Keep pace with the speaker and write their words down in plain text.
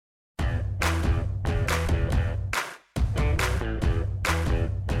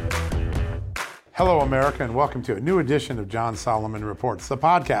Hello, America, and welcome to a new edition of John Solomon Reports, the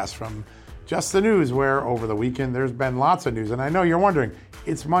podcast from Just the News, where over the weekend there's been lots of news. And I know you're wondering,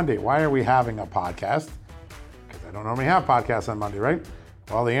 it's Monday. Why are we having a podcast? Because I don't normally have podcasts on Monday, right?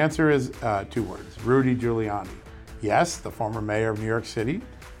 Well, the answer is two words: Rudy Giuliani. Yes, the former mayor of New York City,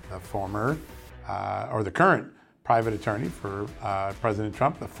 the current private attorney for President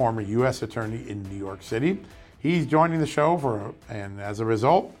Trump, the former U.S. attorney in New York City. He's joining the show and as a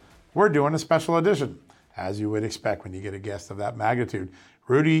result, we're doing a special edition, as you would expect when you get a guest of that magnitude.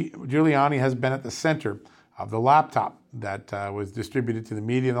 Rudy Giuliani has been at the center of the laptop that was distributed to the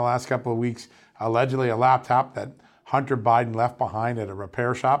media in the last couple of weeks, allegedly a laptop that Hunter Biden left behind at a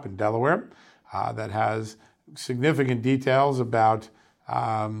repair shop in Delaware that has significant details about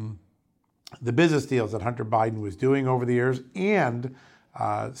the business deals that Hunter Biden was doing over the years and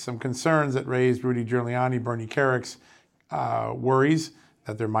some concerns that raised Rudy Giuliani, Bernie Kerik's worries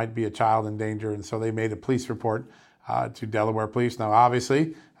that there might be a child in danger, and so they made a police report to Delaware police. Now,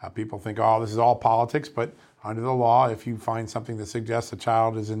 obviously, people think, oh, this is all politics, but under the law, if you find something that suggests a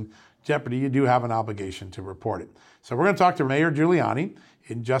child is in jeopardy, you do have an obligation to report it. So we're going to talk to Mayor Giuliani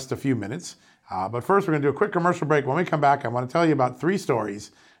in just a few minutes. But first, we're going to do a quick commercial break. When we come back, I want to tell you about 3 stories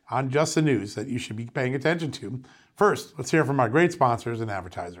on Just the News that you should be paying attention to. First, let's hear from our great sponsors and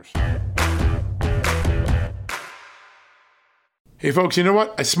advertisers. Hey folks, you know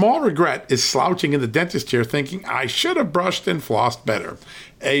what? A small regret is slouching in the dentist chair thinking, I should have brushed and flossed better.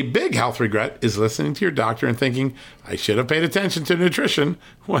 A big health regret is listening to your doctor and thinking, I should have paid attention to nutrition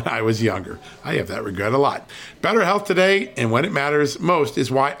when I was younger. I have that regret a lot. Better health today, and when it matters most, is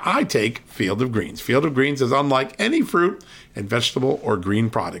why I take Field of Greens. Field of Greens is unlike any fruit and vegetable or green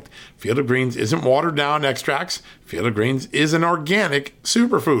product. Field of Greens isn't watered down extracts. Field of Greens is an organic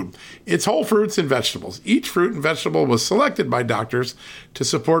superfood. It's whole fruits and vegetables. Each fruit and vegetable was selected by doctors to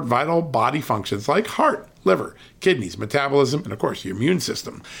support vital body functions like heart, liver, kidneys, metabolism, and of course your immune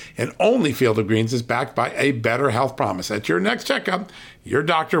system. And only Field of Greens is backed by a better health promise. At your next checkup, your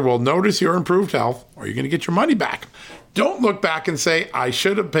doctor will notice your improved health, or you're going to get your money back. Don't look back and say, I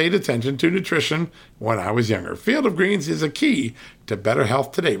should have paid attention to nutrition when I was younger. Field of Greens is a key to better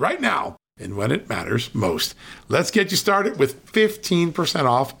health today, right now, and when it matters most. Let's get you started with 15%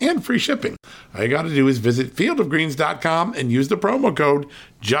 off and free shipping. All you got to do is visit fieldofgreens.com and use the promo code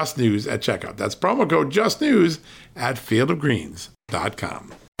JUSTNEWS at checkout. That's promo code JUSTNEWS at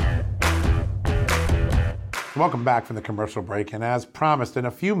fieldofgreens.com. Welcome back from the commercial break. And as promised, in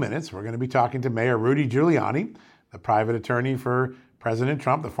a few minutes, we're going to be talking to Mayor Rudy Giuliani, the private attorney for President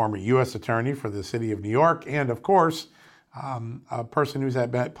Trump, the former U.S. attorney for the city of New York, and of course, a person who's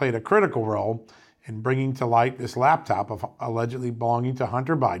played a critical role in bringing to light this laptop of allegedly belonging to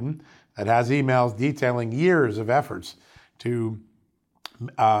Hunter Biden that has emails detailing years of efforts by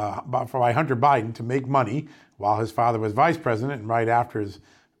Hunter Biden to make money while his father was vice president and right after his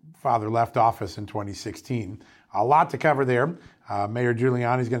father left office in 2016. A lot to cover there. Mayor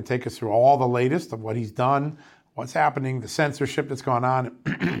Giuliani is going to take us through all the latest of what he's done, what's happening, the censorship that's gone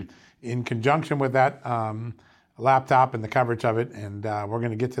on in conjunction with that laptop and the coverage of it, and we're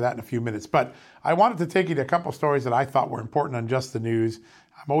going to get to that in a few minutes. But I wanted to take you to a couple stories that I thought were important on Just the News.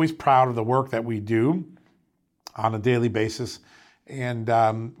 I'm always proud of the work that we do on a daily basis, and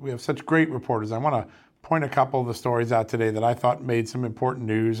we have such great reporters. I want to point a couple of the stories out today that I thought made some important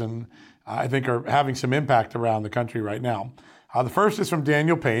news and I think are having some impact around the country right now. The first is from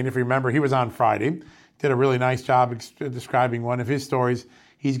Daniel Payne. If you remember, he was on Friday, did a really nice job describing one of his stories.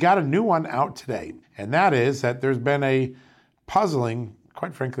 He's got a new one out today, and that is that there's been a puzzling,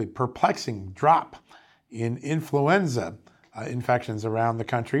 quite frankly, perplexing drop in influenza infections around the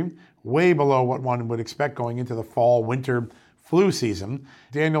country, way below what one would expect going into the fall-winter flu season.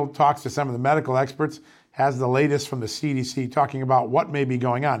 Daniel talks to some of the medical experts, has the latest from the CDC talking about what may be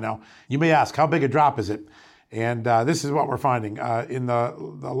going on. Now, you may ask, how big a drop is it? And this is what we're finding. In the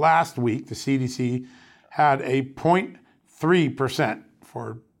last week, the CDC had a 0.3%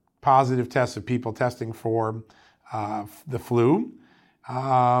 for positive tests of people testing for the flu.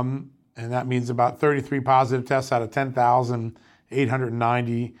 And that means about 33 positive tests out of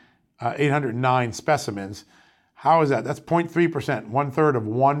 10,809 specimens. How is that? That's 0.3%, 1/3 of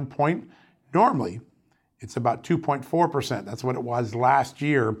 1 point. Normally, it's about 2.4%. That's what it was last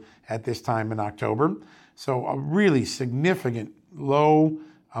year at this time in October. So a really significant low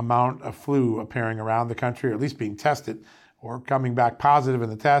amount of flu appearing around the country, or at least being tested or coming back positive in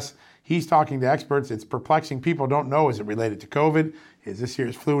the tests. He's talking to experts. It's perplexing. People don't know, is it related to COVID? Is this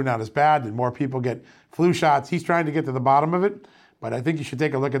year's flu not as bad? Did more people get flu shots? He's trying to get to the bottom of it, but I think you should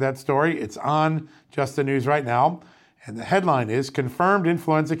take a look at that story. It's on Just the News right now. And the headline is, confirmed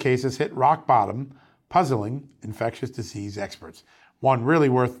influenza cases hit rock bottom, puzzling infectious disease experts. One really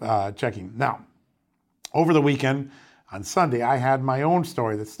worth checking. Now, over the weekend, on Sunday, I had my own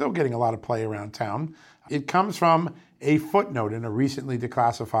story that's still getting a lot of play around town. It comes from a footnote in a recently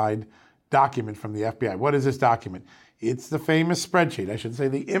declassified document from the FBI. What is this document? It's the famous spreadsheet, I should say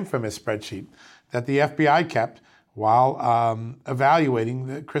the infamous spreadsheet, that the FBI kept while evaluating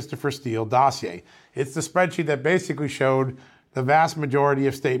the Christopher Steele dossier. It's the spreadsheet that basically showed the vast majority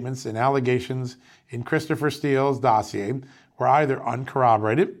of statements and allegations in Christopher Steele's dossier were either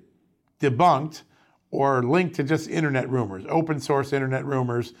uncorroborated, debunked, or linked to just internet rumors, open source internet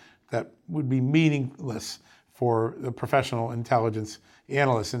rumors that would be meaningless for the professional intelligence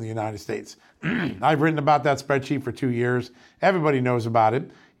analysts in the United States. I've written about that spreadsheet for 2 years. Everybody knows about it.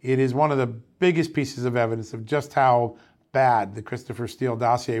 It is one of the biggest pieces of evidence of just how bad the Christopher Steele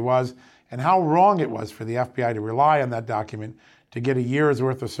dossier was and how wrong it was for the FBI to rely on that document to get a year's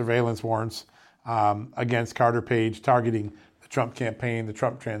worth of surveillance warrants against Carter Page, targeting the Trump campaign, the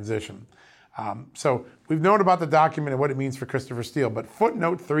Trump transition. So we've known about the document and what it means for Christopher Steele, but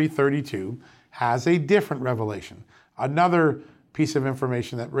footnote 332 has a different revelation, another piece of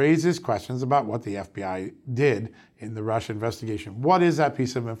information that raises questions about what the FBI did in the Russia investigation. What is that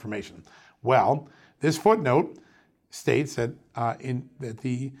piece of information? Well, this footnote states that, that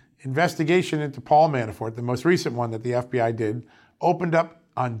the investigation into Paul Manafort, the most recent one that the FBI did, opened up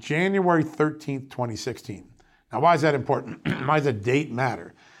on January 13th, 2016. Now, why is that important? Why does the date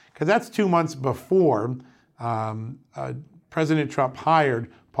matter? Because that's 2 months before President Trump hired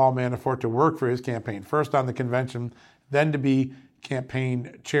Paul Manafort to work for his campaign, first on the convention, then to be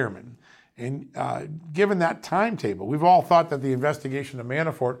campaign chairman. And given that timetable, we've all thought that the investigation of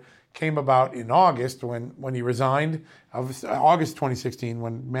Manafort came about in August when he resigned, August 2016,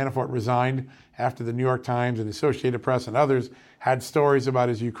 when Manafort resigned after the New York Times and the Associated Press and others had stories about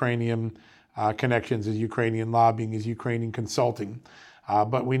his Ukrainian connections, his Ukrainian lobbying, his Ukrainian consulting.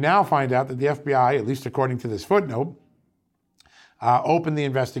 But we now find out that the FBI, at least according to this footnote, opened the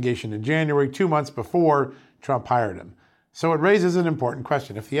investigation in January, 2 months before Trump hired him. So it raises an important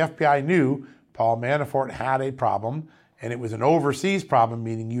question. If the FBI knew Paul Manafort had a problem, and it was an overseas problem,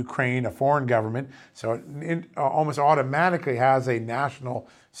 meaning Ukraine, a foreign government, so it almost automatically has a national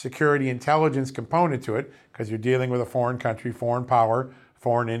security intelligence component to it, because you're dealing with a foreign country, foreign power,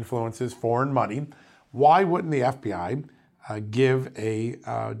 foreign influences, foreign money, why wouldn't the FBI give a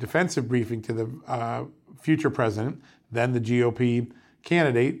defensive briefing to the future president, then the GOP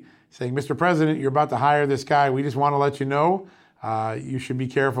candidate, saying, Mr. President, you're about to hire this guy. We just want to let you know you should be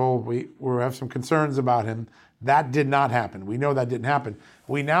careful. We have some concerns about him. That did not happen. We know that didn't happen.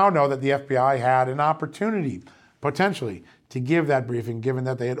 We now know that the FBI had an opportunity, potentially, to give that briefing, given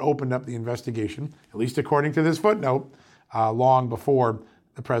that they had opened up the investigation, at least according to this footnote, long before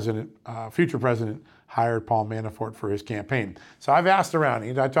the future president, hired Paul Manafort for his campaign. So I've asked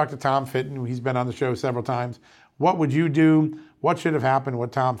around. I talked to Tom Fitton. He's been on the show several times. What would you do? What should have happened?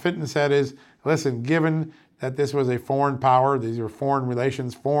 What Tom Fitton said is, listen, given that this was a foreign power, these are foreign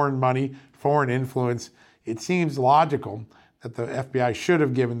relations, foreign money, foreign influence, it seems logical that the FBI should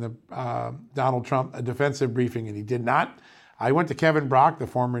have given Donald Trump a defensive briefing, and he did not. I went to Kevin Brock, the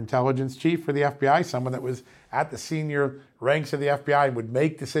former intelligence chief for the FBI, someone that was at the senior ranks of the FBI and would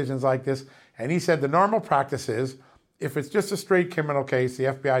make decisions like this. And he said the normal practice is, if it's just a straight criminal case, the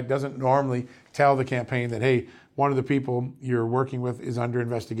FBI doesn't normally tell the campaign that, hey, one of the people you're working with is under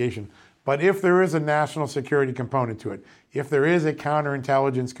investigation. But if there is a national security component to it, if there is a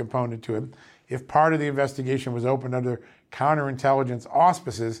counterintelligence component to it, if part of the investigation was opened under counterintelligence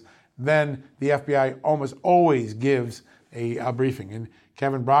auspices, then the FBI almost always gives a briefing. And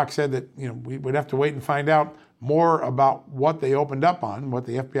Kevin Brock said that we would have to wait and find out more about what they opened up on, what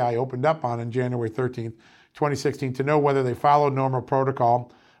the FBI opened up on January 13th, 2016, to know whether they followed normal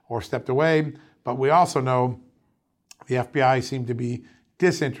protocol or stepped away. But we also know the FBI seemed to be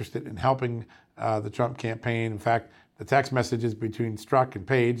disinterested in helping the Trump campaign. In fact, the text messages between Strzok and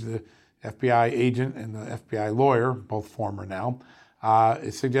Page, the FBI agent and the FBI lawyer, both former now,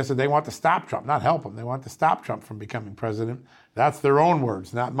 it suggested they want to stop Trump, not help him. They want to stop Trump from becoming president. That's their own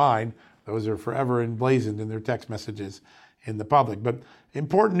words, not mine. Those are forever emblazoned in their text messages in the public. But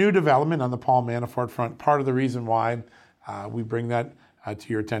important new development on the Paul Manafort front, part of the reason why we bring that to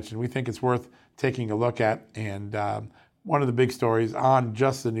your attention. We think it's worth taking a look at, and one of the big stories on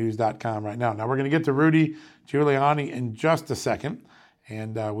justthenews.com right now. Now, we're going to get to Rudy Giuliani in just a second,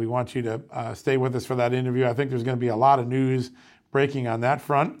 and we want you to stay with us for that interview. I think there's going to be a lot of news breaking on that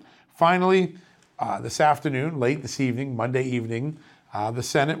front. Finally, this afternoon, late this evening, Monday evening, the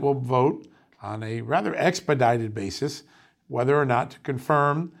Senate will vote on a rather expedited basis whether or not to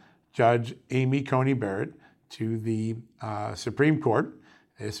confirm Judge Amy Coney Barrett to the Supreme Court.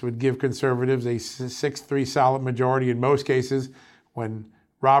 This would give conservatives a 6-3 solid majority in most cases. When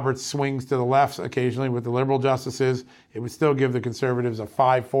Roberts swings to the left occasionally with the liberal justices, it would still give the conservatives a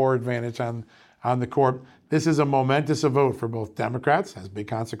 5-4 advantage on the court. This is a momentous vote for both Democrats, has big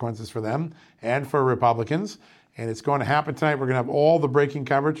consequences for them, and for Republicans. And it's going to happen tonight. We're going to have all the breaking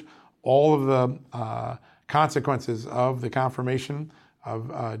coverage, all of the consequences of the confirmation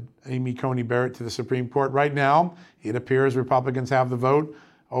of Amy Coney Barrett to the Supreme Court. Right now, it appears Republicans have the vote.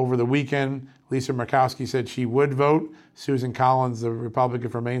 Over the weekend, Lisa Murkowski said she would vote. Susan Collins, the Republican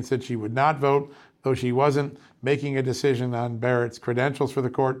from Maine, said she would not vote, though she wasn't making a decision on Barrett's credentials for the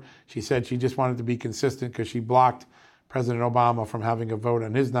court. She said she just wanted to be consistent because she blocked President Obama from having a vote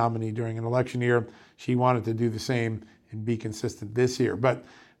on his nominee during an election year. She wanted to do the same and be consistent this year. But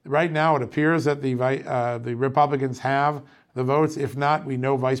right now, it appears that the Republicans have the votes. If not, we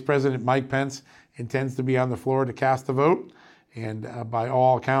know Vice President Mike Pence intends to be on the floor to cast the vote. And by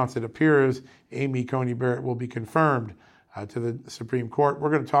all accounts, it appears Amy Coney Barrett will be confirmed to the Supreme Court. We're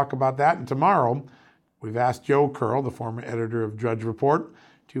going to talk about that. And tomorrow, we've asked Joe Curl, the former editor of Drudge Report,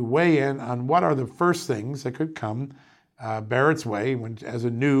 to weigh in on what are the first things that could come Barrett's way as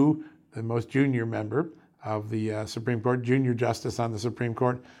the most junior member of the Supreme Court, junior justice on the Supreme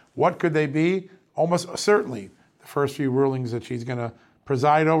Court. What could they be? Almost certainly, the first few rulings that she's going to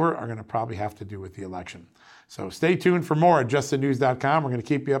preside over are going to probably have to do with the election. So stay tuned for more at justthenews.com. We're going to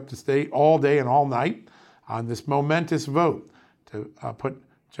keep you up to date all day and all night on this momentous vote to put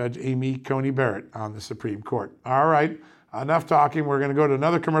Judge Amy Coney Barrett on the Supreme Court. All right, enough talking. We're going to go to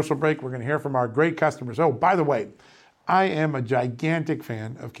another commercial break. We're going to hear from our great customers. Oh, by the way, I am a gigantic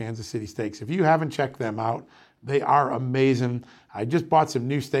fan of Kansas City Steaks. If you haven't checked them out, they are amazing. I just bought some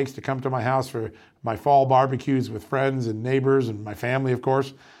new steaks to come to my house for my fall barbecues with friends and neighbors and my family, of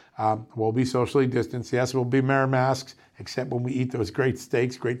course. We'll be socially distanced. Yes, we'll be wearing masks, except when we eat those great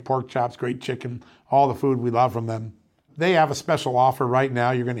steaks, great pork chops, great chicken, all the food we love from them. They have a special offer right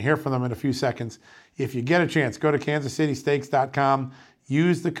now. You're going to hear from them in a few seconds. If you get a chance, go to kansascitysteaks.com,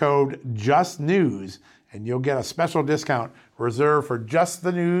 use the code JUSTNEWS, and you'll get a special discount reserved for Just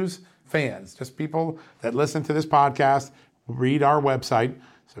the News fans, just people that listen to this podcast, read our website.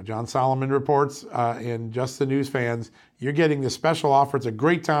 So John Solomon Reports and Just the News fans, you're getting this special offer. It's a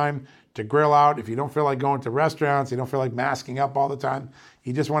great time to grill out. If you don't feel like going to restaurants, you don't feel like masking up all the time,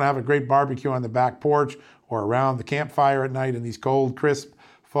 you just want to have a great barbecue on the back porch or around the campfire at night in these cold, crisp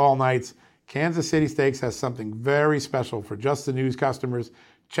fall nights, Kansas City Steaks has something very special for Just the News customers.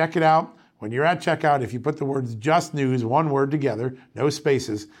 Check it out. When you're at checkout, if you put the words Just News, one word together, no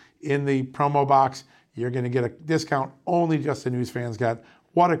spaces, in the promo box, you're going to get a discount only Just the News fans got.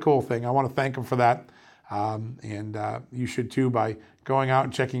 What a cool thing. I want to thank them for that. And you should too by going out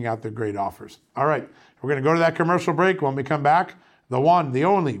and checking out their great offers. All right, we're going to go to that commercial break. When we come back, the one, the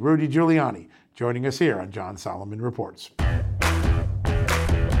only Rudy Giuliani joining us here on John Solomon Reports.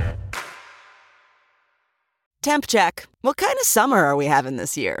 Temp check. What kind of summer are we having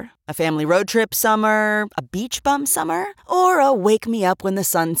this year? A family road trip summer? A beach bum summer? Or a wake me up when the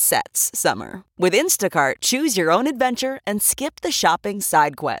sun sets summer? With Instacart, choose your own adventure and skip the shopping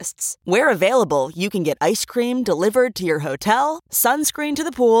side quests. Where available, you can get ice cream delivered to your hotel, sunscreen to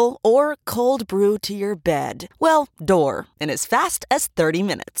the pool, or cold brew to your bed. Well, door, in as fast as 30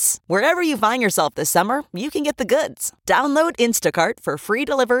 minutes. Wherever you find yourself this summer, you can get the goods. Download Instacart for free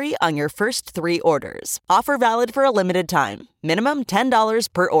delivery on your first 3 orders. Offer valid for a limited time. Minimum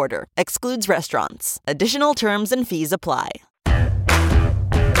 $10 per order. Excludes restaurants. Additional terms and fees apply.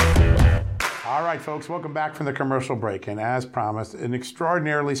 All right, folks, welcome back from the commercial break. And as promised, an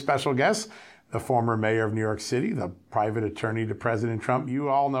extraordinarily special guest, the former mayor of New York City, the private attorney to President Trump. You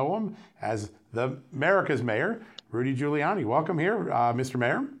all know him as the America's mayor, Rudy Giuliani. Welcome here, Mr.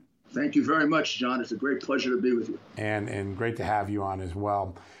 Mayor. Thank you very much, John. It's a great pleasure to be with you. And great to have you on as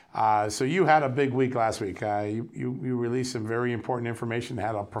well. So you had a big week last week. You released some very important information that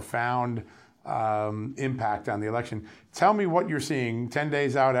had a profound impact on the election. Tell me what you're seeing 10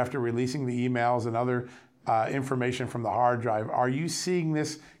 days out after releasing the emails and other information from the hard drive. Are you seeing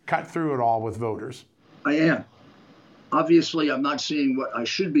this cut through at all with voters? I am. Obviously, I'm not seeing what I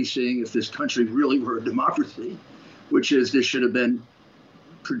should be seeing if this country really were a democracy, which is this should have been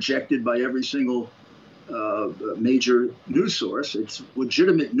projected by every single major news source. It's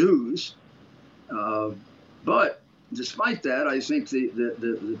legitimate news. But despite that, I think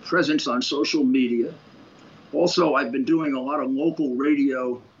the presence on social media. Also, I've been doing a lot of local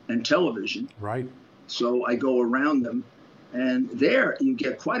radio and television. Right. So I go around them. And there you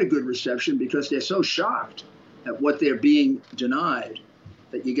get quite a good reception because they're so shocked at what they're being denied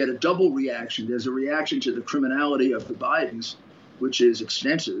that you get a double reaction. There's a reaction to the criminality of the Bidens, which is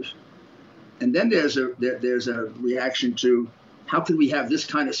extensive. And then there's a reaction to how can we have this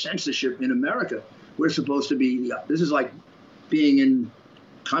kind of censorship in America? We're supposed to be, this is like being in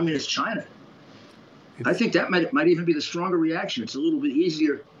communist China. I think that might even be the stronger reaction. It's a little bit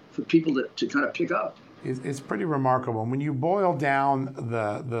easier for people to kind of pick up. It's pretty remarkable. When you boil down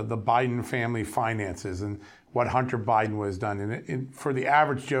the Biden family finances and what Hunter Biden was done, and for the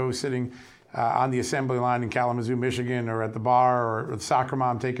average Joe sitting on the assembly line in Kalamazoo, Michigan, or at the bar, or the soccer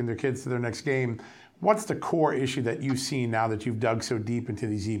mom taking their kids to their next game, what's the core issue that you've seen now that you've dug so deep into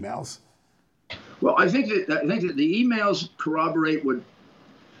these emails? Well, I think that the emails corroborate what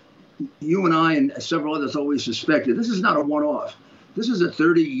you and I and several others always suspected. This is not a one-off. This is a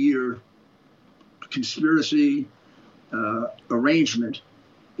 30-year conspiracy arrangement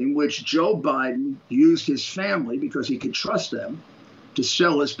in which Joe Biden used his family, because he could trust them, to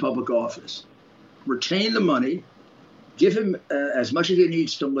sell his public office, retain the money, give him as much as he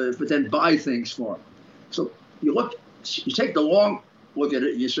needs to live, but then buy things for him. So you take the long look at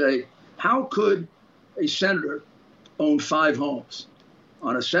it and you say, how could a senator own 5 homes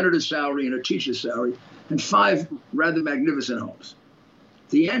on a senator's salary and a teacher's salary, and 5 rather magnificent homes?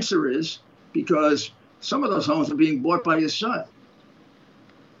 The answer is because some of those homes are being bought by his son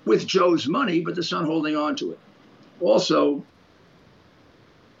with Joe's money, but the son holding on to it. Also,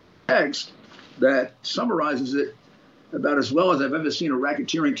 text that summarizes it about as well as I've ever seen a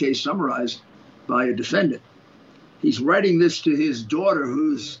racketeering case summarized by a defendant. He's writing this to his daughter,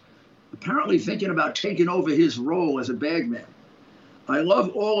 who's apparently thinking about taking over his role as a bagman. I love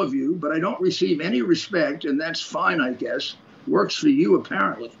all of you, but I don't receive any respect, and that's fine, I guess. Works for you,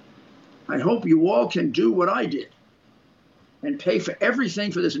 apparently. I hope you all can do what I did and pay for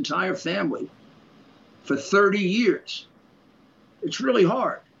everything for this entire family for 30 years. It's really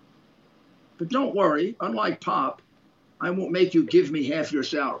hard. But don't worry, unlike Pop, I won't make you give me half your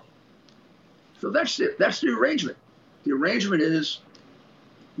salary. So that's it. That's the arrangement. The arrangement is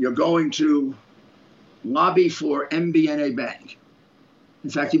you're going to lobby for MBNA Bank. In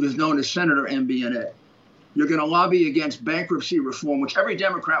fact, he was known as Senator MBNA. You're going to lobby against bankruptcy reform, which every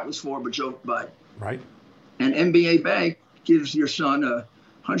Democrat was for, but Joe Biden. Right. And MBA Bank gives your son a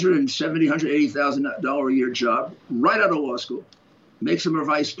 $170,000, $180,000 a year job right out of law school, makes him a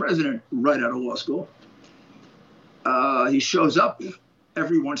vice president right out of law school. He shows up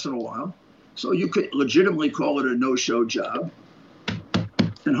every once in a while. So you could legitimately call it a no-show job.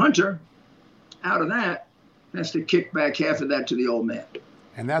 And Hunter, out of that, has to kick back half of that to the old man.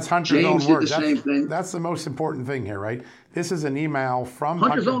 And that's Hunter's James own words. did the same thing. That's the most important thing here, right? This is an email from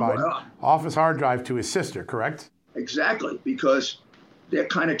Hunter's Hunter own Biden off his hard drive to his sister, correct? Exactly, because they're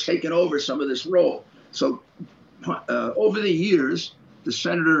kind of taking over some of this role. So over the years, the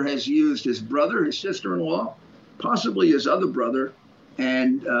senator has used his brother, his sister-in-law, possibly his other brother,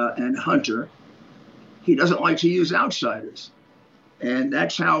 and Hunter. He doesn't like to use outsiders. And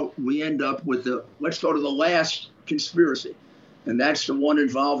that's how we end up with let's go to the last conspiracy. And that's the one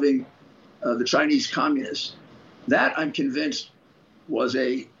involving the Chinese communists. That, I'm convinced, was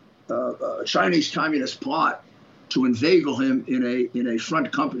a Chinese communist plot to inveigle him in a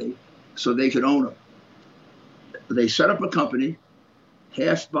front company so they could own him. They set up a company,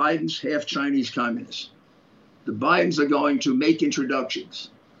 half Biden's, half Chinese communists. The Bidens are going to make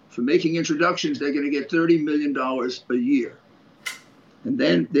introductions. For making introductions, they're going to get $30 million a year. And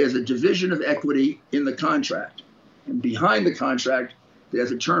then there's a division of equity in the contract. And behind the contract,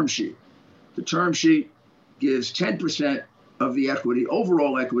 there's a term sheet. The term sheet gives 10% of the equity,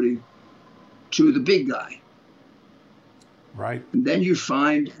 overall equity, to the big guy. Right. And then you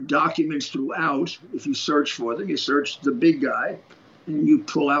find documents throughout. If you search for them, you search the big guy, and you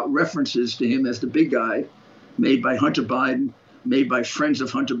pull out references to him as the big guy, made by Hunter Biden, made by friends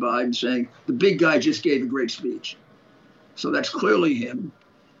of Hunter Biden, saying, the big guy just gave a great speech. So that's clearly him.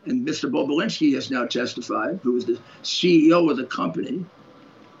 And Mr. Bobulinski has now testified, who is the CEO of the company,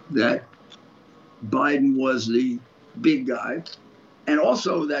 that Biden was the big guy. And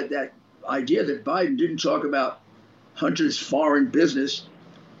also that idea that Biden didn't talk about Hunter's foreign business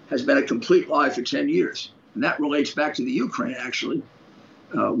has been a complete lie for 10 years. And that relates back to the Ukraine, actually,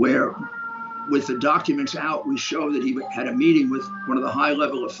 where with the documents out, we show that he had a meeting with one of the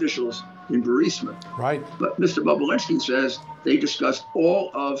high-level officials in Burisma. Right. But Mr. Bobulinski says they discussed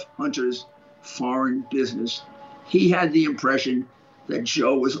all of Hunter's foreign business. He had the impression that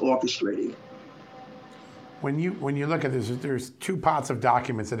Joe was orchestrating it. when you look at this, there's two pots of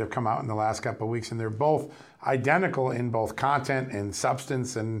documents that have come out in the last couple of weeks, and they're both identical in both content and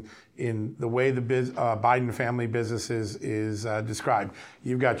substance and in the way the Biden family business is described.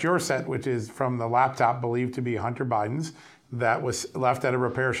 You've got your set, which is from the laptop believed to be Hunter Biden's, that was left at a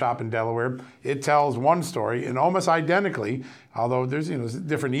repair shop in Delaware. It tells one story, and almost identically, although there's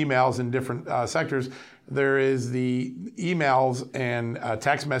different emails in different sectors, there is the emails and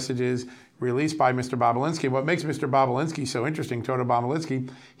text messages released by Mr. Bobulinski. What makes Mr. Bobulinski so interesting, Toto Bobulinski,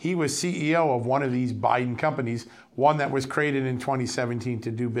 he was CEO of one of these Biden companies, one that was created in 2017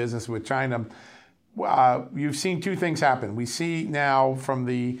 to do business with China. You've seen two things happen. We see now from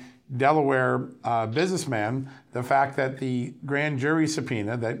the Delaware businessman the fact that the grand jury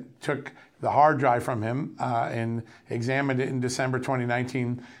subpoena that took the hard drive from him and examined it in December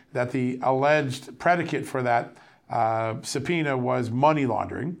 2019, that the alleged predicate for that subpoena was money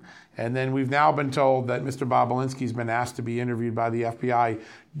laundering. And then we've now been told that Mr. Bobulinski's been asked to be interviewed by the FBI.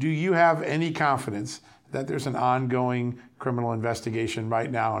 Do you have any confidence that there's an ongoing criminal investigation right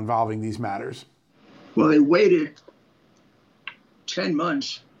now involving these matters? Well, they waited 10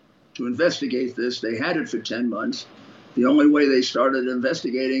 months to investigate this. They had it for 10 months. The only way they started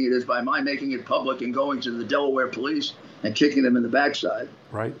investigating it is by my making it public and going to the Delaware police and kicking them in the backside.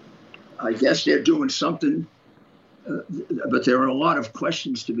 Right. I guess they're doing something, but there are a lot of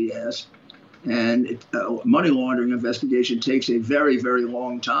questions to be asked. And money laundering investigation takes a very, very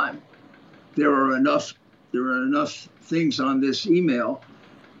long time. There are enough things on this email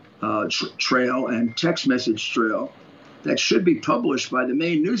trail and text message trail that should be published by the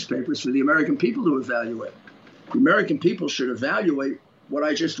main newspapers for the American people to evaluate. The American people should evaluate what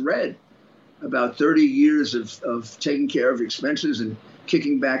I just read about 30 years of taking care of expenses and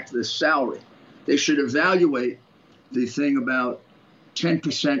kicking back the salary. They should evaluate the thing about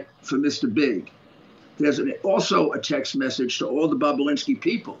 10% for Mr. Big. There's also a text message to all the Bobulinski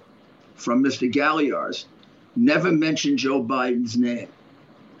people from Mr. Galliars. Never mention Joe Biden's name.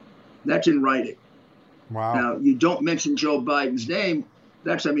 That's in writing. Wow. Now, you don't mention Joe Biden's name.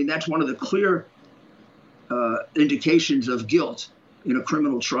 That's one of the clear indications of guilt in a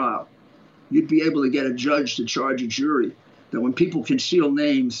criminal trial. You'd be able to get a judge to charge a jury that when people conceal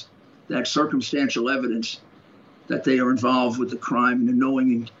names, that's circumstantial evidence that they are involved with the crime in a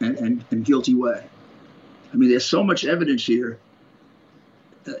knowing and guilty way. I mean, there's so much evidence here.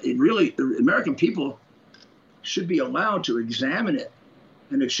 The American people should be allowed to examine it,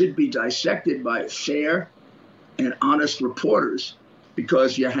 and it should be dissected by fair and honest reporters,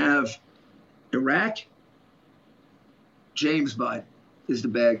 because you have Iraq, James Biden is the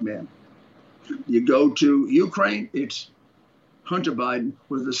bag man. You go to Ukraine, it's Hunter Biden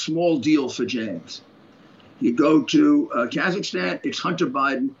with a small deal for James. You go to Kazakhstan, it's Hunter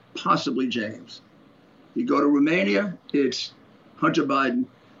Biden, possibly James. You go to Romania, it's Hunter Biden.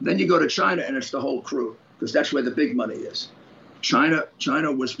 Then you go to China, and it's the whole crew, because that's where the big money is. China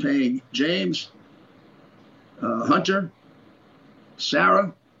was paying James, Hunter,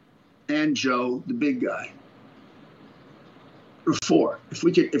 Sarah, and Joe, the big guy. Or four. If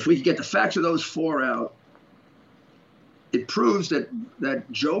we could get the facts of those four out, it proves that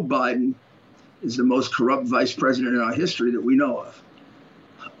Joe Biden is the most corrupt vice president in our history that we know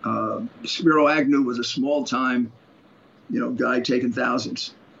of. Spiro Agnew was a small-time, guy taking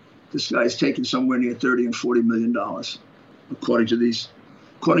thousands. This guy's taken somewhere near $30 and $40 million,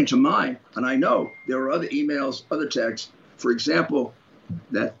 according to mine. And I know there are other emails, other texts. For example,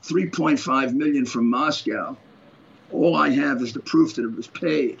 that $3.5 million from Moscow. All I have is the proof that it was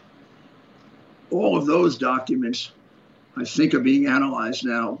paid. All of those documents, I think, are being analyzed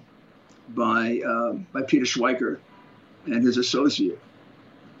now by Peter Schweiker and his associate.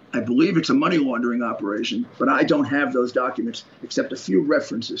 I believe it's a money laundering operation, but I don't have those documents except a few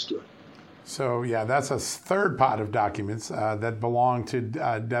references to it. So, yeah, that's a third pot of documents that belong to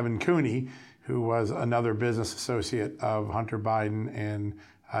Devin Cooney, who was another business associate of Hunter Biden, and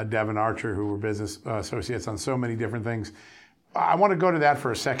Devin Archer, who were business associates on so many different things. I want to go to that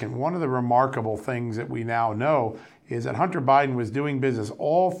for a second. One of the remarkable things that we now know is that Hunter Biden was doing business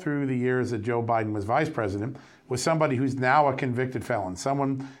all through the years that Joe Biden was vice president with somebody who's now a convicted felon,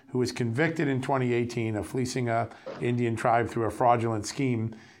 someone who was convicted in 2018 of fleecing an Indian tribe through a fraudulent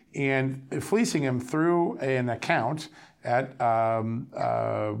scheme, and fleecing him through an account at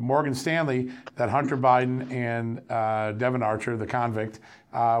Morgan Stanley that Hunter Biden and Devin Archer, the convict,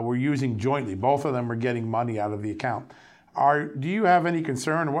 were using jointly. Both of them were getting money out of the account. Do you have any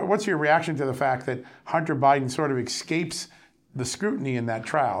concern? What's your reaction to the fact that Hunter Biden sort of escapes the scrutiny in that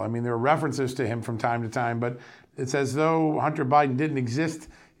trial? I mean, there are references to him from time to time, but it's as though Hunter Biden didn't exist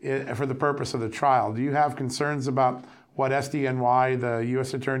for the purpose of the trial. Do you have concerns about what SDNY, the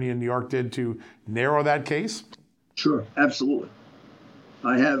U.S. Attorney in New York, did to narrow that case? Sure, absolutely.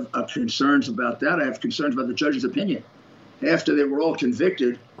 I have concerns about that. I have concerns about the judge's opinion. After they were all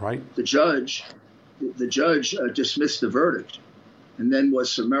convicted, right, the judge dismissed the verdict and then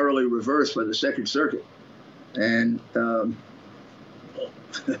was summarily reversed by the Second Circuit. And the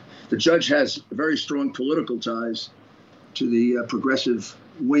judge has very strong political ties to the progressive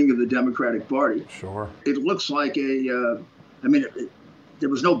wing of the Democratic Party. Sure. It looks like there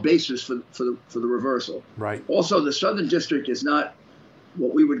was no basis for the reversal. Right. Also, the Southern District is not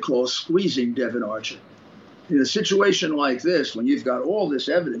what we would call squeezing Devin Archer. In a situation like this, when you've got all this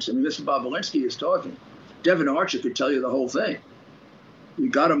evidence, I mean, Mr. Bobulinski is talking, Devin Archer could tell you the whole thing. You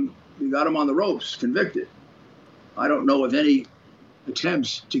got him on the ropes, convicted. I don't know of any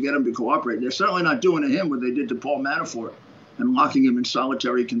attempts to get him to cooperate. They're certainly not doing to him what they did to Paul Manafort and locking him in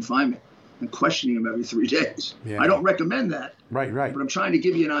solitary confinement and questioning him every 3 days. Yeah. I don't recommend that. Right. But I'm trying to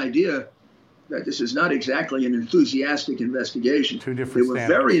give you an idea that this is not exactly an enthusiastic investigation. Two different They were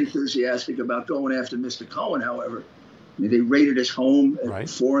standards. very enthusiastic about going after Mr. Cohen, however. I mean, they raided his home at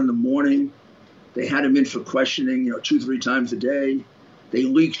 4 a.m. They had him in for questioning, 2-3 times a day. They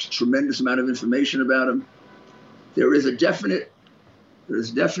leaked a tremendous amount of information about him. There is a definite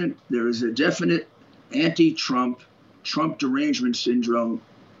anti-Trump, Trump derangement syndrome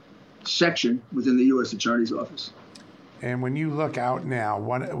section within the U.S. Attorney's Office. And when you look out now,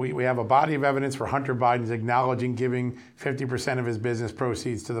 we have a body of evidence where Hunter Biden's acknowledging giving 50% of his business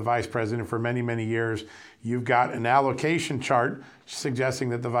proceeds to the vice president for many, many years. You've got an allocation chart suggesting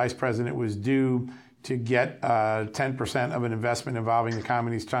that the vice president was due to get 10% of an investment involving the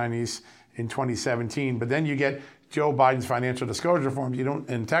Communist Chinese in 2017. But then you get Joe Biden's financial disclosure forms,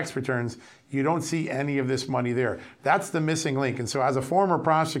 and tax returns, you don't see any of this money there. That's the missing link. And so as a former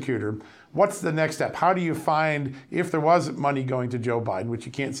prosecutor, what's the next step? How do you find, if there was money going to Joe Biden, which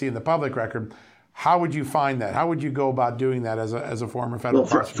you can't see in the public record, how would you find that? How would you go about doing that as a former federal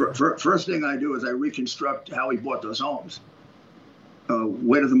prosecutor? First thing I do is I reconstruct how he bought those homes.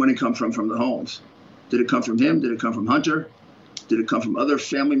 Where did the money come from the homes? Did it come from him? Did it come from Hunter? Did it come from other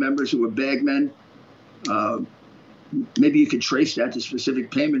family members who were bagmen? Maybe you could trace that to specific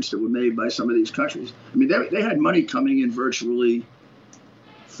payments that were made by some of these countries. I mean, they had money coming in virtually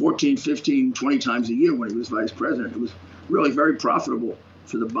 14, 15, 20 times a year when he was vice president. It was really very profitable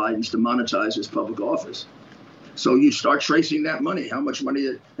for the Bidens to monetize his public office. So you start tracing that money. How much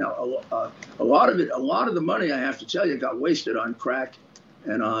money? Now, a lot of the money, I have to tell you, got wasted on crack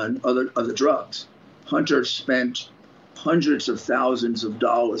and on other drugs. Hunter spent hundreds of thousands of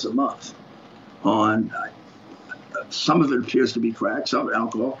dollars a month on. Some of it appears to be crack, some of it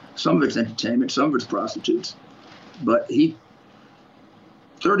alcohol, some of it's entertainment, some of it's prostitutes. But 30%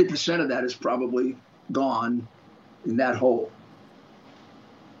 of that is probably gone in that hole.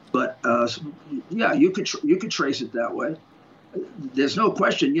 But yeah, you could trace it that way. There's no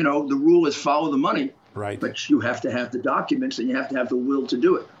question, the rule is follow the money. Right. But you have to have the documents and you have to have the will to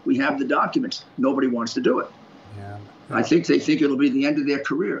do it. We have the documents. Nobody wants to do it. Yeah. I think they think it'll be the end of their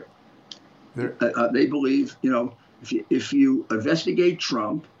career. They believe, if you investigate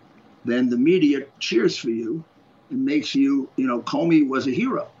Trump, then the media cheers for you and makes you, Comey was a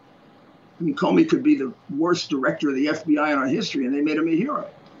hero. I mean, Comey could be the worst director of the FBI in our history, and they made him a hero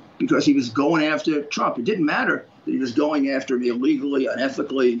because he was going after Trump. It didn't matter that he was going after him illegally,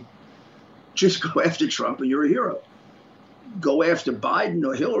 unethically. Just go after Trump and you're a hero. Go after Biden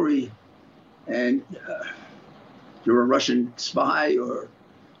or Hillary and you're a Russian spy or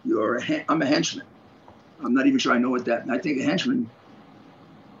I'm a henchman. I'm not even sure I know what that. I think a henchman.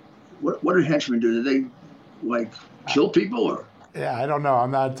 What do henchmen do? Do they kill people or? Yeah, I don't know.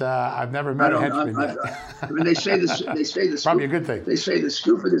 I'm not. I've never met a henchman yet. I mean, they say this. They say this. Probably a good thing. They say the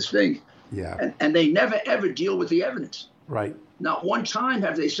scoop of this thing. Yeah. And they never ever deal with the evidence. Right. Not one time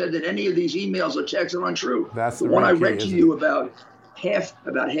have they said that any of these emails or texts are untrue. That's the one I read to you about half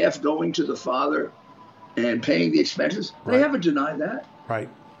going to the father and paying the expenses. Right. They haven't denied that. Right.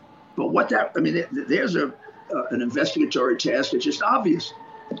 But there's an investigatory task. It's just obvious.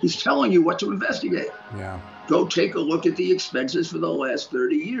 He's telling you what to investigate. Yeah. Go take a look at the expenses for the last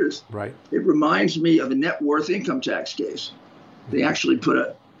 30 years. Right. It reminds me of a net worth income tax case. They actually put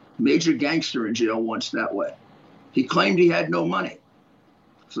a major gangster in jail once that way. He claimed he had no money.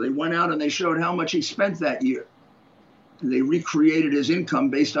 So they went out and they showed how much he spent that year. And they recreated his income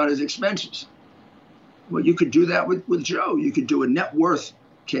based on his expenses. Well, you could do that with Joe. You could do a net worth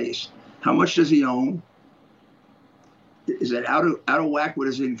case. How much does he own? Is that out of whack with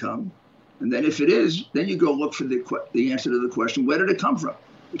his income? And then if it is, then you go look for the answer to the question, where did it come from?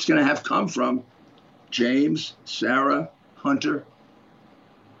 It's going to have come from James, Sarah, Hunter.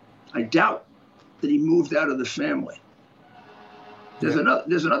 I doubt that he moved out of the family. There's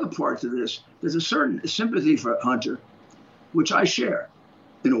another part to this. There's a certain sympathy for Hunter, which I share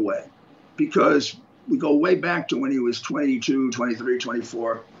in a way, because we go way back to when he was 22, 23,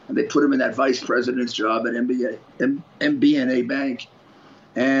 24, and they put him in that vice president's job at MBNA Bank.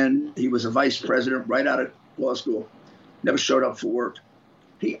 And he was a vice president right out of law school, never showed up for work.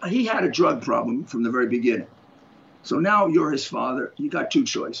 He had a drug problem from the very beginning. So now you're his father. You got two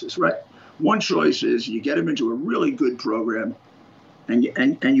choices, right? One choice is you get him into a really good program and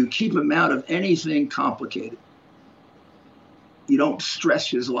you keep him out of anything complicated. You don't stress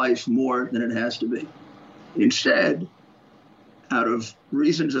his life more than it has to be. Instead, out of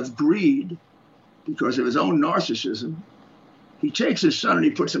reasons of greed, because of his own narcissism, he takes his son and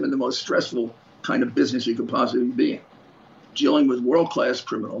he puts him in the most stressful kind of business he could possibly be in, dealing with world-class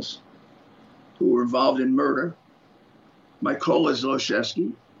criminals who were involved in murder. Mykola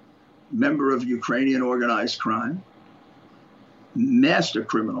Zlochevsky, member of Ukrainian organized crime, master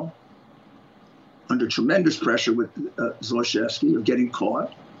criminal, under tremendous pressure with Zlochevsky of getting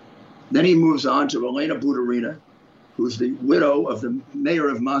caught. Then he moves on to Elena Buturina, who's the widow of the mayor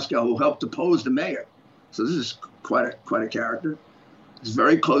of Moscow who helped depose the mayor. So this is quite a character. He's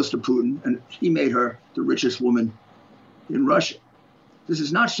very close to Putin, and he made her the richest woman in Russia. This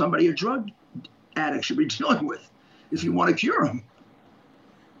is not somebody a drug addict should be dealing with if you want to cure him.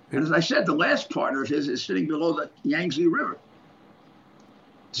 And as I said, the last partner of his is sitting below the Yangtze River.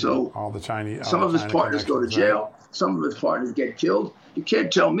 So all the Chinese, some of his partners go to jail. Some of his partners get killed. You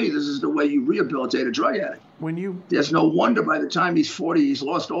can't tell me this is the way you rehabilitate a drug addict. There's no wonder by the time he's 40, he's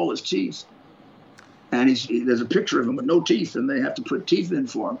lost all his teeth. And there's a picture of him with no teeth, and they have to put teeth in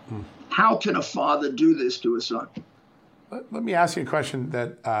for him. How can a father do this to his son? Let me ask you a question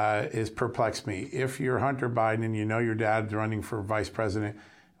that has perplexed me. If you're Hunter Biden and you know your dad's running for vice president,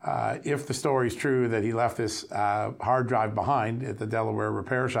 if the story's true that he left this hard drive behind at the Delaware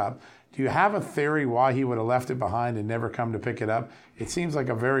repair shop, do you have a theory why he would have left it behind and never come to pick it up? It seems like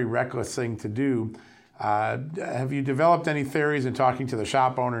a very reckless thing to do. Have you developed any theories in talking to the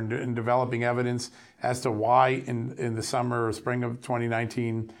shop owner and developing evidence as to why in the summer or spring of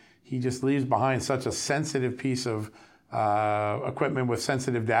 2019 he just leaves behind such a sensitive piece of equipment with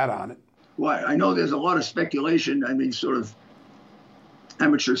sensitive data on it? Well, I know there's a lot of speculation. I mean, sort of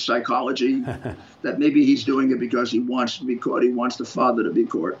amateur psychology that maybe he's doing it because he wants to be caught. He wants the father to be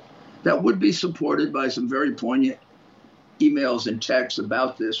caught. That would be supported by some very poignant emails and texts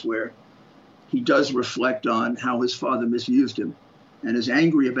about this, where he does reflect on how his father misused him and is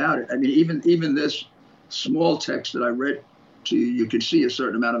angry about it. I mean, even this small text that I read to you, you could see a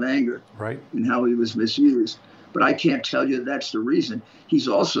certain amount of anger in how he was misused. But I can't tell you that's the reason. He's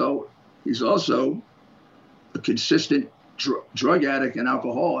also a consistent drug addict and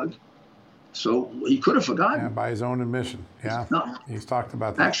alcoholic. So he could have forgotten. Yeah, by his own admission. Yeah, no, he's talked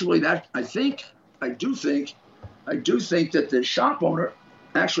about that. Actually, I do think that the shop owner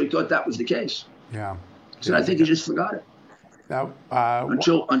actually thought that was the case. Yeah. So I think he just forgot it. Now,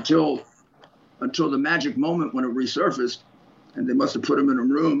 until the magic moment when it resurfaced, and they must have put him in a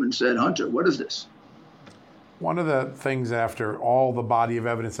room and said, "Hunter, what is this?" One of the things after all the body of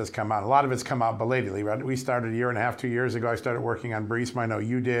evidence has come out, a lot of it's come out belatedly, right? We started a year and a half, 2 years ago. I started working on Burisma. I know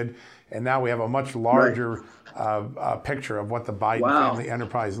you did. And now we have a much larger picture of what the Biden family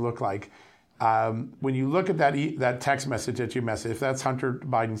enterprise looked like. When you look at that text message that you messaged, if that's Hunter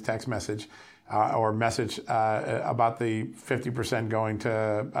Biden's text message or message about the 50% going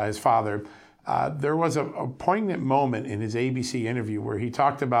to his father, there was a poignant moment in his ABC interview where he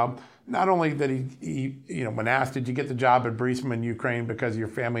talked about not only that he when asked, did you get the job at Burisma in Ukraine because of your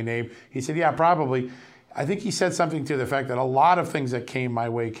family name? He said, yeah, probably. I think he said something to the fact that a lot of things that came my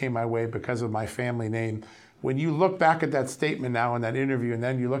way because of my family name. When you look back at that statement now in that interview, and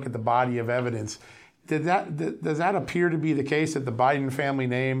then you look at the body of evidence, does that appear to be the case, that the Biden family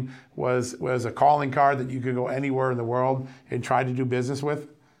name was a calling card that you could go anywhere in the world and try to do business with?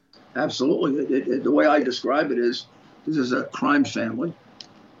 Absolutely. The way I describe it is, this is a crime family.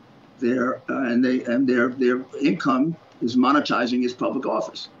 Their income is monetizing his public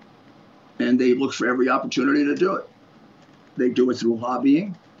office, and they look for every opportunity to do it. They do it through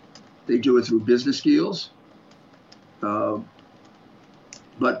lobbying. They do it through business deals. But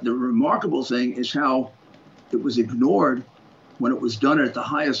the remarkable thing is how it was ignored when it was done at the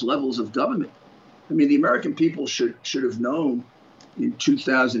highest levels of government. I mean, the American people should have known in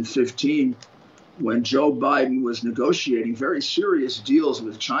 2015, when Joe Biden was negotiating very serious deals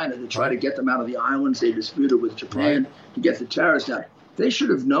with China to try to get them out of the islands they disputed with Japan, to get the tariffs down. They should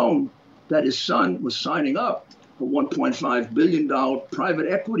have known that his son was signing up a $1.5 billion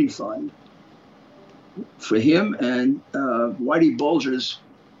private equity fund for him and Whitey Bulger's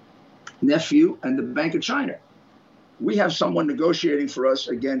nephew and the Bank of China. We have someone negotiating for us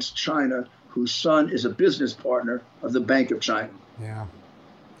against China whose son is a business partner of the Bank of China. Yeah.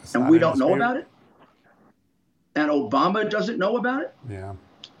 And we don't know about it? And Obama doesn't know about it? Yeah.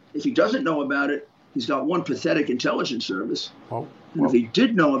 If he doesn't know about it, he's got one pathetic intelligence service. And if he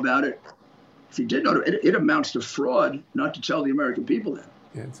did know about it, it amounts to fraud not to tell the American people that.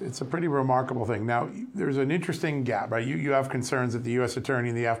 It's a pretty remarkable thing. Now, there's an interesting gap, right? You have concerns that the U.S. Attorney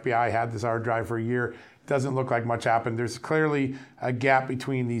and the FBI had this hard drive for a year. Doesn't look like much happened. There's clearly a gap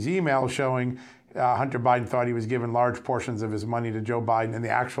between these emails showing Hunter Biden thought he was giving large portions of his money to Joe Biden and the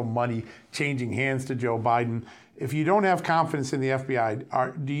actual money changing hands to Joe Biden. If you don't have confidence in the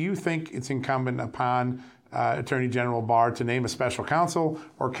FBI, do you think it's incumbent upon Attorney General Barr to name a special counsel,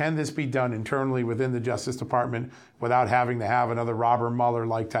 or can this be done internally within the Justice Department without having to have another Robert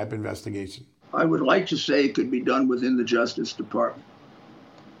Mueller-like type investigation? I would like to say it could be done within the Justice Department,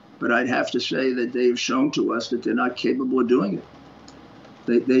 but I'd have to say that they've shown to us that they're not capable of doing it.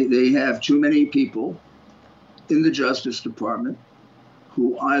 They have too many people in the Justice Department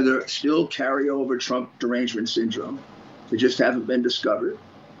who either still carry over Trump derangement syndrome, they just haven't been discovered,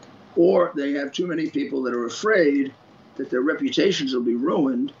 or they have too many people that are afraid that their reputations will be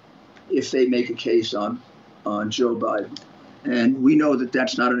ruined if they make a case on Joe Biden. And we know that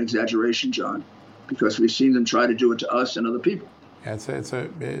that's not an exaggeration, John, because we've seen them try to do it to us and other people.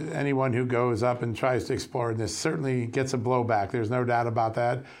 Anyone who goes up and tries to explore this certainly gets a blowback. There's no doubt about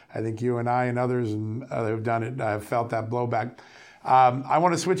that. I think you and I and others who've done it have felt that blowback. I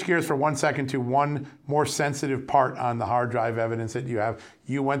want to switch gears for 1 second to one more sensitive part on the hard drive evidence that you have.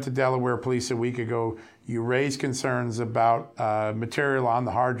 You went to Delaware Police a week ago. You raised concerns about material on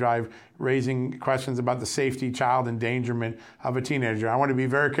the hard drive, raising questions about the safety, child endangerment of a teenager. I want to be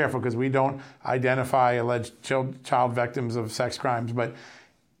very careful because we don't identify alleged child victims of sex crimes. But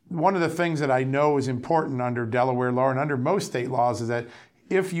one of the things that I know is important under Delaware law and under most state laws is that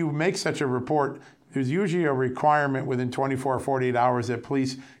if you make such a report, there's usually a requirement within 24 or 48 hours that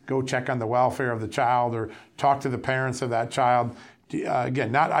police go check on the welfare of the child or talk to the parents of that child. Again,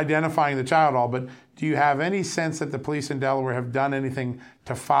 not identifying the child at all, but do you have any sense that the police in Delaware have done anything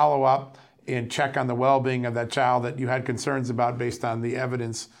to follow up and check on the well-being of that child that you had concerns about based on the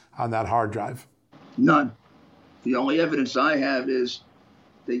evidence on that hard drive? None. The only evidence I have is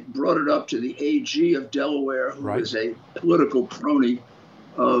they brought it up to the AG of Delaware, who is a political crony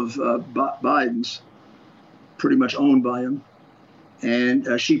of Biden's, pretty much owned by him. And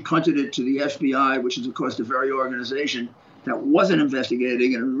she punted it to the FBI, which is, of course, the very organization that wasn't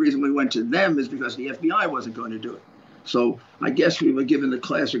investigating. And the reason we went to them is because the FBI wasn't going to do it. So I guess we were given the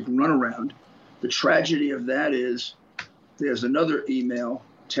classic runaround. The tragedy of that is there's another there's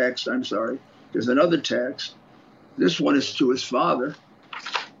another text. This one is to his father.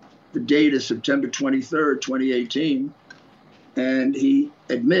 The date is September 23rd, 2018. And he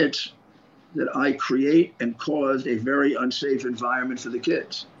admits that I create and caused a very unsafe environment for the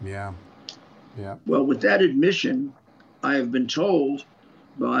kids. Yeah. Well, with that admission, I have been told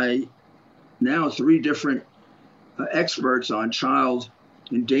by now 3 different experts on child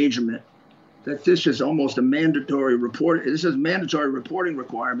endangerment that this is almost a mandatory report. This is a mandatory reporting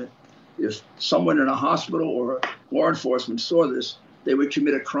requirement. If someone in a hospital or law enforcement saw this, they would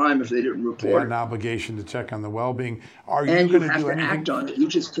commit a crime if they didn't report it. They had an obligation to check on the well-being. Are you going to do anything? And you have to act on it. You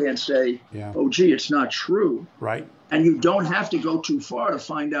just can't say, oh, gee, it's not true. Right. And you don't have to go too far to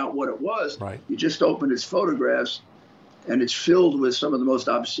find out what it was. Right. You just open his photographs, and it's filled with some of the most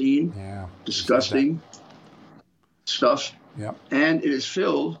obscene, disgusting stuff. Yep. And it is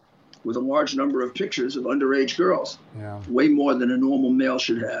filled with a large number of pictures of underage girls, way more than a normal male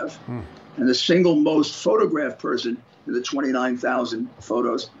should have. And the single most photographed person in the 29,000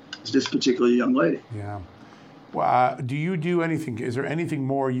 photos is this particular young lady. Yeah. Well, do you do anything? Is there anything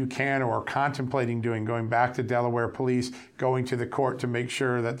more you can or are contemplating doing, going back to Delaware Police, going to the court to make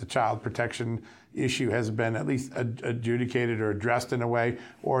sure that the child protection issue has been at least adjudicated or addressed in a way,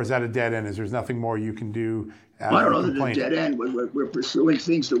 or is that a dead end? Is there nothing more you can do? I don't know that it's a dead end. We're pursuing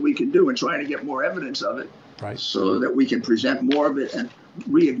things that we can do and trying to get more evidence of it, so that we can present more of it and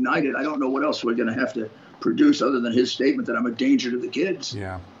reignite it. I don't know what else we're going to have to produce other than his statement that I'm a danger to the kids.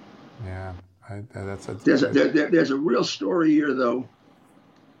 Yeah. There's a real story here, though,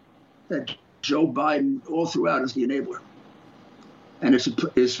 that Joe Biden all throughout is the enabler. And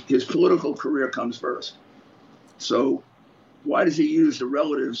his political career comes first. So why does he use the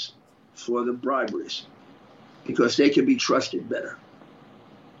relatives for the briberies? Because they can be trusted better.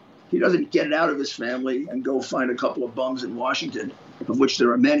 He doesn't get it out of his family and go find a couple of bums in Washington, of which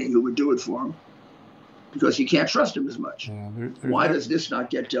there are many who would do it for him, because he can't trust him as much. Yeah, Why does this not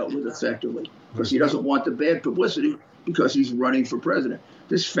get dealt with effectively? Because he doesn't want the bad publicity, because he's running for president.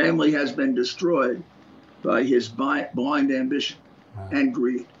 This family has been destroyed by his blind ambition and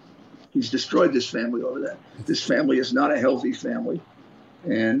greed. He's destroyed this family over that. This family is not a healthy family,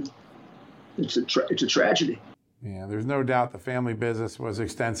 and it's a tragedy. Yeah, there's no doubt the family business was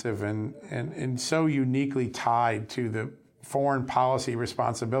extensive and so uniquely tied to the foreign policy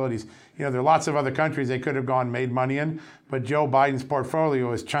responsibilities. You know, there are lots of other countries they could have gone and made money in, but Joe Biden's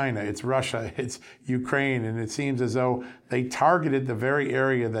portfolio is China, it's Russia, it's Ukraine, and it seems as though they targeted the very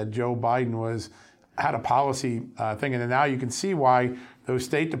area that Joe Biden had a policy thing. And now you can see why those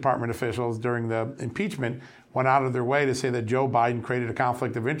State Department officials during the impeachment went out of their way to say that Joe Biden created a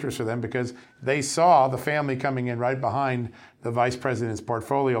conflict of interest for them, because they saw the family coming in right behind the vice president's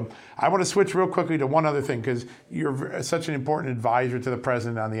portfolio. I want to switch real quickly to one other thing, because you're such an important advisor to the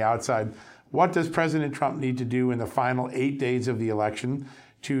president on the outside. What does President Trump need to do in the final 8 days of the election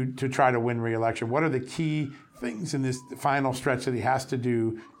to try to win re-election? What are the key things in this final stretch that he has to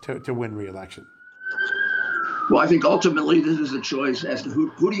do to win re-election? Well, I think ultimately this is a choice as to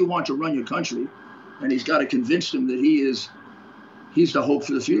who do you want to run your country, and he's got to convince them that he's the hope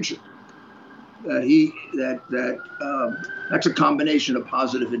for the future. That's a combination of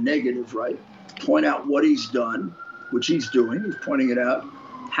positive and negative, right? Point out what he's done, which he's doing. He's pointing it out,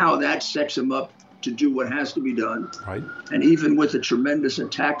 how that sets him up to do what has to be done. Right. And even with a tremendous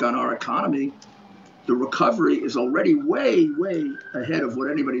attack on our economy, the recovery is already way, way ahead of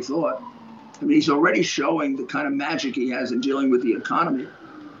what anybody thought. I mean, he's already showing the kind of magic he has in dealing with the economy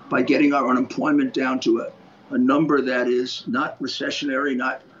by getting our unemployment down to a number that is not recessionary,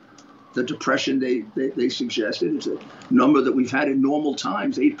 not the depression they suggested. It's a number that we've had in normal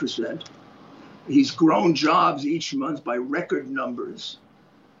times, 8%. He's grown jobs each month by record numbers.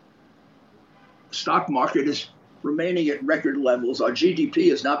 Stock market is remaining at record levels. Our GDP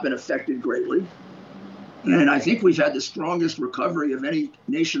has not been affected greatly. And I think we've had the strongest recovery of any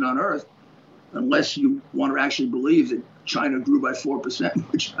nation on earth, unless you want to actually believe that China grew by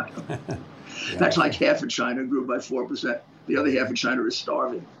 4%, which I don't. That's like half of China grew by 4%. The other half of China is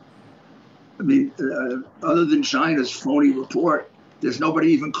starving. I mean, other than China's phony report, there's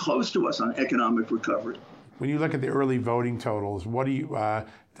nobody even close to us on economic recovery. When you look at the early voting totals, what do you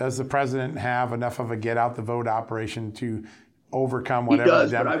does the president have enough of a get out the vote operation to overcome whatever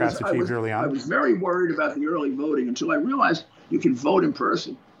the Democrats achieved early on? I was very worried about the early voting until I realized you can vote in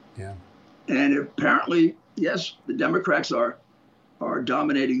person. Yeah. And apparently, yes, the Democrats are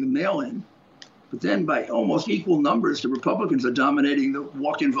dominating the mail-in, but then by almost equal numbers, the Republicans are dominating the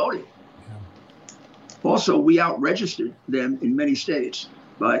walk-in voting. Yeah. Also, we out-registered them in many states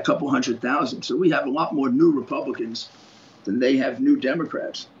by a couple 100,000. So we have a lot more new Republicans than they have new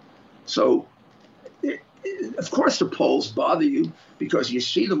Democrats. So, of course, the polls bother you because you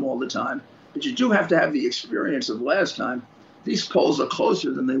see them all the time, but you do have to have the experience of last time. These polls are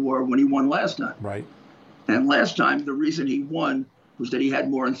closer than they were when he won last time. Right. And last time, the reason he won was that he had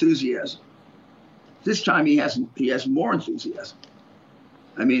more enthusiasm. This time, he has more enthusiasm.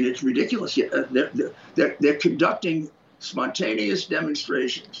 I mean, it's ridiculous. They're conducting spontaneous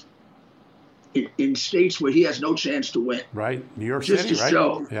demonstrations in states where he has no chance to win. Right. New York City, just to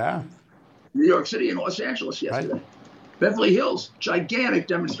show. Yeah. New York City and Los Angeles yesterday. Right. Beverly Hills, gigantic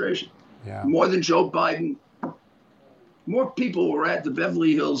demonstration. Yeah. More than Joe Biden. More people were at the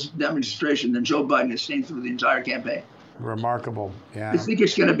Beverly Hills demonstration than Joe Biden has seen through the entire campaign. Remarkable. Yeah. I think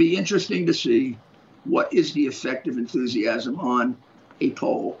it's going to be interesting to see what is the effect of enthusiasm on a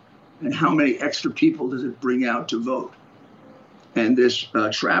poll and how many extra people does it bring out to vote. And this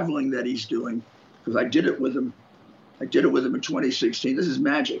traveling that he's doing, because I did it with him in 2016. This is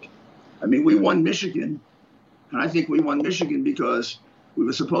magic. I mean, we won Michigan, and I think we won Michigan because we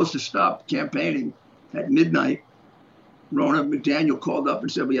were supposed to stop campaigning at midnight. Ronna McDaniel called up and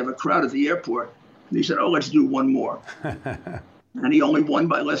said, we have a crowd at the airport. And he said, oh, let's do one more. And he only won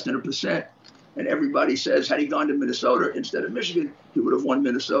by less than 1%. And everybody says, had he gone to Minnesota instead of Michigan, he would have won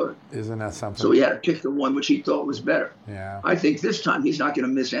Minnesota. Isn't that something? So he had to pick the one which he thought was better. Yeah. I think this time he's not going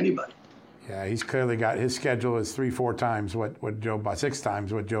to miss anybody. Yeah, he's clearly got his schedule is 3-4 times what Joe Biden, 6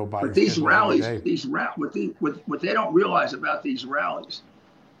 times what Joe Biden. But these rallies, what they don't realize about these rallies,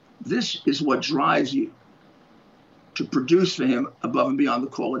 this is what drives you to produce for him above and beyond the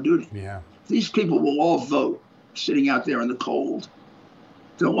call of duty. Yeah. These people will all vote sitting out there in the cold.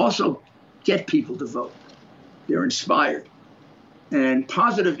 They'll also get people to vote. They're inspired. And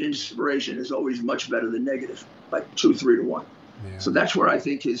positive inspiration is always much better than negative, like 2-3 to 1. Yeah. So that's where I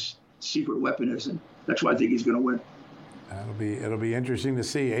think his secret weapon is. And that's why I think he's going to win. It'll be interesting to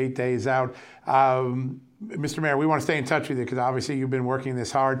see 8 days out. Mr. Mayor, we want to stay in touch with you because obviously you've been working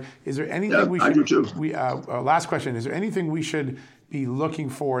this hard. Is there anything we should? I do too. Last question: is there anything we should be looking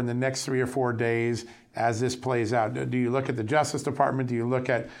for in the next 3 or 4 days as this plays out? Do you look at the Justice Department? Do you look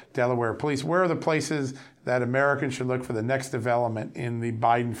at Delaware Police? Where are the places that Americans should look for the next development in the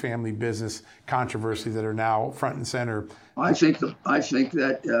Biden family business controversy that are now front and center? I think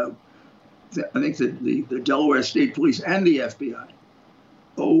that the Delaware State Police and the FBI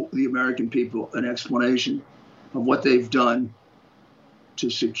owe the American people an explanation of what they've done to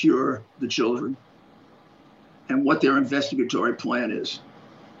secure the children and what their investigatory plan is.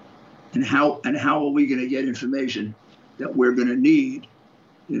 And how are we going to get information that we're going to need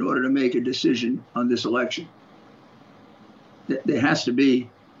in order to make a decision on this election? There has to be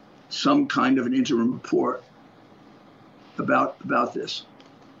some kind of an interim report about this,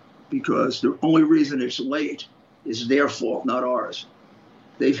 because the only reason it's late is their fault, not ours.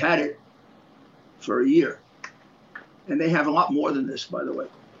 They've had it for a year, and they have a lot more than this, by the way.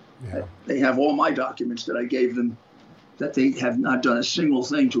 Yeah. They have all my documents that I gave them that they have not done a single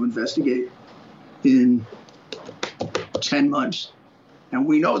thing to investigate in 10 months. And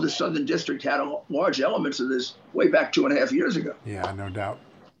we know the Southern District had large elements of this way back 2.5 years ago. Yeah, no doubt.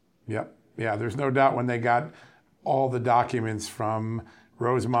 Yep. Yeah, there's no doubt when they got all the documents from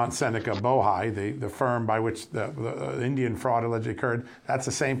Rosemont Seneca Bohai, the firm by which the Indian fraud allegedly occurred. That's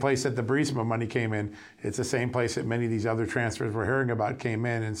the same place that the Burisma money came in. It's the same place that many of these other transfers we're hearing about came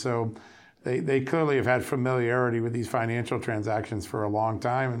in. And so they clearly have had familiarity with these financial transactions for a long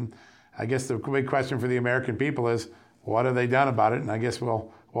time. And I guess the big question for the American people is, what have they done about it? And I guess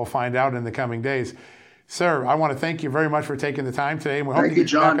we'll find out in the coming days. Sir, I want to thank you very much for taking the time today, and we hope to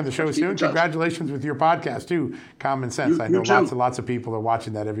get you back on the show soon. Congratulations with your podcast, too, Common Sense. I know lots of people are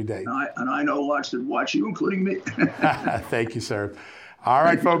watching that every day. And I know lots that watch you, including me. Thank you, sir. All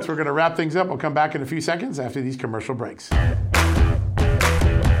right, folks, we're going to wrap things up. We'll come back in a few seconds after these commercial breaks.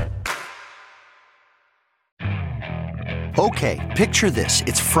 Okay, picture this.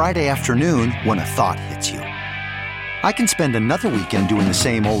 It's Friday afternoon when a thought hits you. I can spend another weekend doing the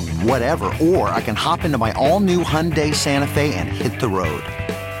same old whatever, or I can hop into my all-new Hyundai Santa Fe and hit the road.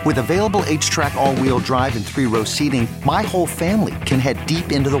 With available H-Track all-wheel drive and 3-row seating, my whole family can head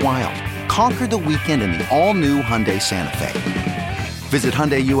deep into the wild. Conquer the weekend in the all-new Hyundai Santa Fe. Visit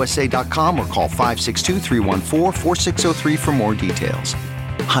HyundaiUSA.com or call 562-314-4603 for more details.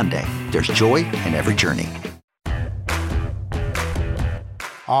 Hyundai, there's joy in every journey.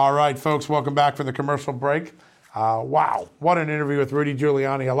 All right, folks, welcome back from the commercial break. Wow, what an interview with Rudy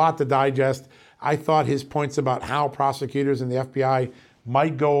Giuliani. A lot to digest. I thought his points about how prosecutors and the FBI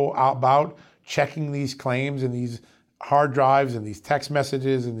might go about checking these claims and these hard drives and these text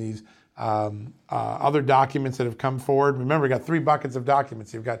messages and these other documents that have come forward. Remember, we got 3 buckets of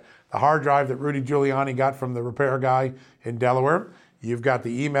documents. You've got the hard drive that Rudy Giuliani got from the repair guy in Delaware. You've got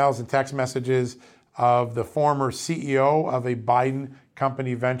the emails and text messages of the former CEO of a Biden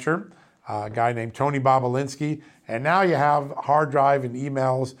company venture, a guy named Tony Bobulinski. And now you have hard drive and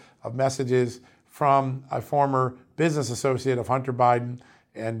emails of messages from a former business associate of Hunter Biden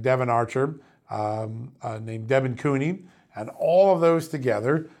and Devon Archer, named Devin Cooney. And all of those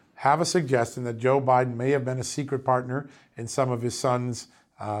together have a suggestion that Joe Biden may have been a secret partner in some of his son's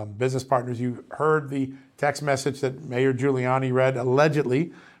business partners. You heard the text message that Mayor Giuliani read,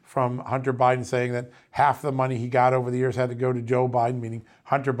 allegedly, from Hunter Biden, saying that half the money he got over the years had to go to Joe Biden, meaning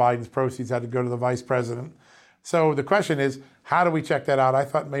Hunter Biden's proceeds had to go to the vice president. So the question is, how do we check that out? I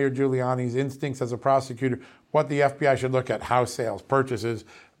thought Mayor Giuliani's instincts as a prosecutor, what the FBI should look at, house sales, purchases,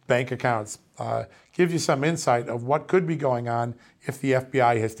 bank accounts, gives you some insight of what could be going on if the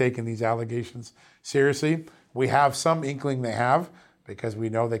FBI has taken these allegations seriously. We have some inkling they have, because we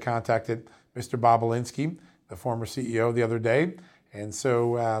know they contacted Mr. Bobulinski, the former CEO, the other day. And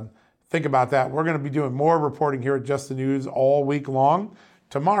so think about that. We're going to be doing more reporting here at Just the News all week long.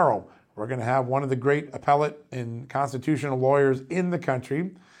 Tomorrow, we're going to have one of the great appellate and constitutional lawyers in the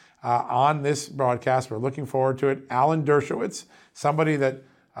country on this broadcast. We're looking forward to it. Alan Dershowitz, somebody that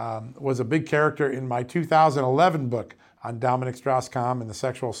was a big character in my 2011 book on Dominique Strauss-Kahn and the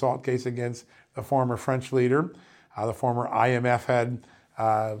sexual assault case against the former French leader, the former IMF head.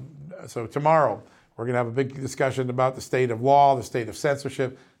 So tomorrow, we're going to have a big discussion about the state of law, the state of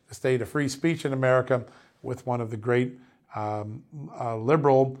censorship, the state of free speech in America with one of the great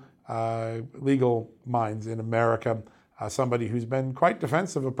liberal legal minds in America, somebody who's been quite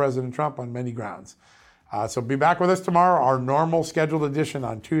defensive of President Trump on many grounds. So be back with us tomorrow, our normal scheduled edition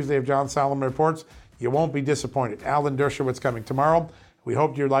on Tuesday of John Solomon Reports. You won't be disappointed. Alan Dershowitz coming tomorrow. We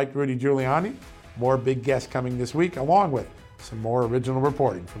hope you liked Rudy Giuliani. More big guests coming this week, along with some more original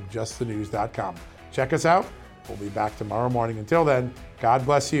reporting from justthenews.com. Check us out. We'll be back tomorrow morning. Until then, God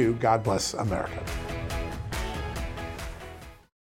bless you. God bless America.